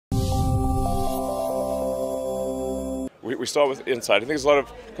we start with insight. I think there's a lot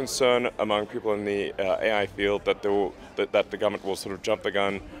of concern among people in the AI field that that the government will sort of jump the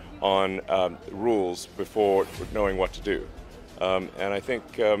gun on rules before knowing what to do, and I think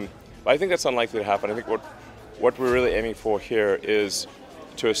that's unlikely to happen. I think what we're really aiming for here is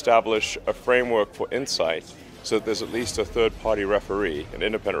to establish a framework for insight, so that there's at least a third-party referee, an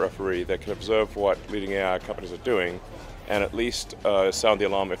independent referee, that can observe what leading AI companies are doing, and at least sound the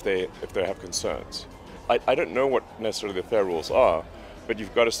alarm if they have concerns. I don't know what necessarily the fair rules are, but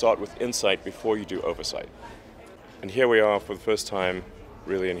you've got to start with insight before you do oversight. And here we are for the first time,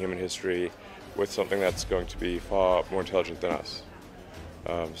 really in human history, with something that's going to be far more intelligent than us.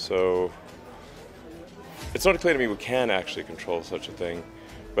 So it's not clear to me we can actually control such a thing,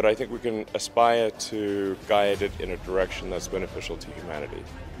 but I think we can aspire to guide it in a direction that's beneficial to humanity.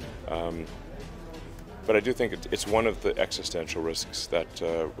 But I do think it's one of the existential risks that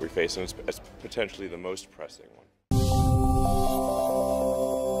we face, and it's potentially the most pressing one.